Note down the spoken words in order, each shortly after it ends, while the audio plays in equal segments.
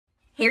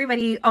Hey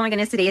everybody, oh my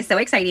goodness, today is so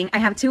exciting. I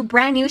have two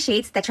brand new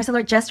shades that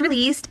TressDimensional just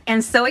released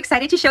and so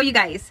excited to show you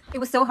guys. It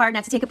was so hard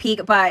not to take a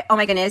peek, but oh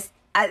my goodness,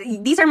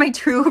 these are my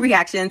true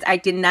reactions. I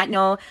did not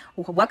know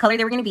what color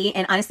they were going to be,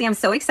 and honestly I'm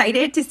so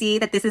excited to see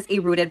that this is a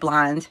rooted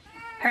blonde.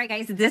 Alright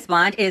guys, this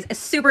blonde is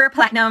super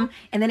platinum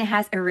and then it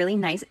has a really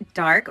nice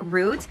dark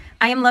root.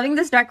 I am loving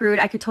this dark root.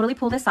 I could totally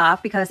pull this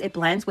off because it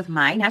blends with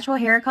my natural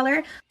hair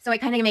color. So it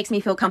kind of makes me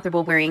feel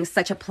comfortable wearing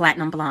such a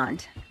platinum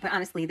blonde. But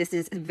honestly, this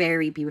is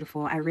very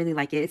beautiful. I really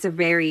like it. It's a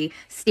very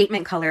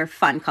statement color,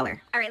 fun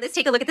color. Alright, let's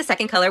take a look at the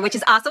second color, which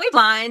is also a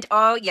blonde.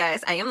 Oh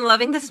yes, I am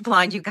loving this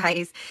blonde, you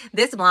guys.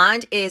 This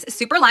blonde is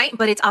super light,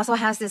 but it also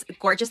has this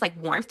gorgeous like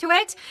warmth to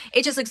it.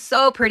 It just looks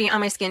so pretty on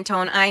my skin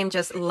tone. I am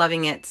just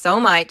loving it so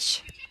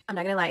much. I'm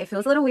not gonna lie, it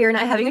feels a little weird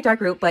not having a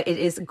dark root, but it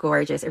is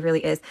gorgeous. It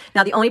really is.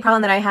 Now, the only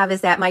problem that I have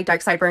is that my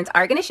dark sideburns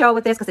are gonna show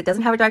with this because it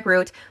doesn't have a dark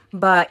root,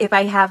 but if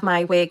I have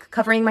my wig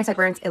covering my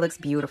sideburns, it looks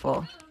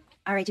beautiful.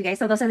 All right, you guys,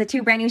 so those are the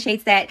two brand new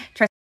shades that